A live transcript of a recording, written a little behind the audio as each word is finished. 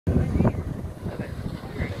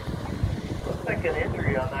like an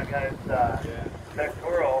injury on that guy's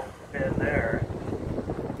pectoral fin there.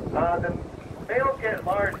 The males get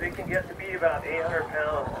large. They can get to be about 800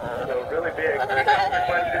 pounds, so really big. Quite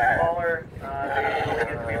a bit smaller. They only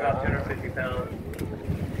get to be about 250 pounds.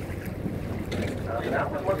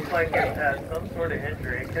 That one looks like it has some sort of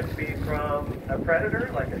injury. It could be from a predator,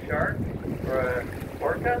 like a shark, or a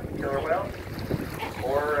orca, killer whale.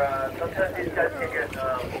 Or sometimes these guys can get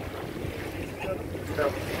some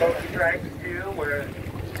boat strikes too, where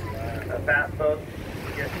a fast boat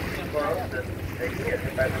gets too close and they can get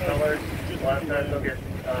hit by propellers. A lot of times they'll get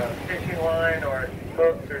fishing line or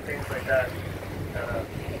hooks or things like that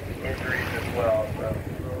injuries as well. So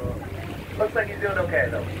looks like he's doing okay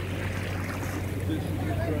though.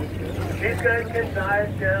 These guys can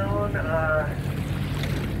dive down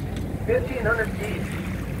 1,500 feet.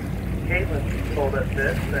 Caitlin told us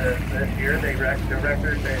this year. They wrecked the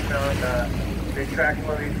record. They found they tracked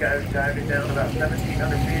one of these guys diving down about 1,700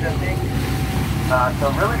 feet, I think.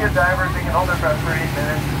 So really good divers. They can hold their breath for 8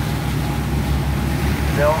 minutes.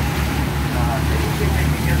 They'll anything they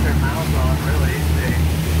can get their mouths on, really. They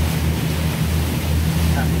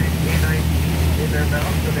have big canine in their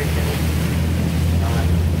mouth so they can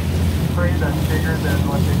prey that's bigger than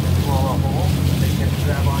what they can swallow whole. They can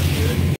grab onto it.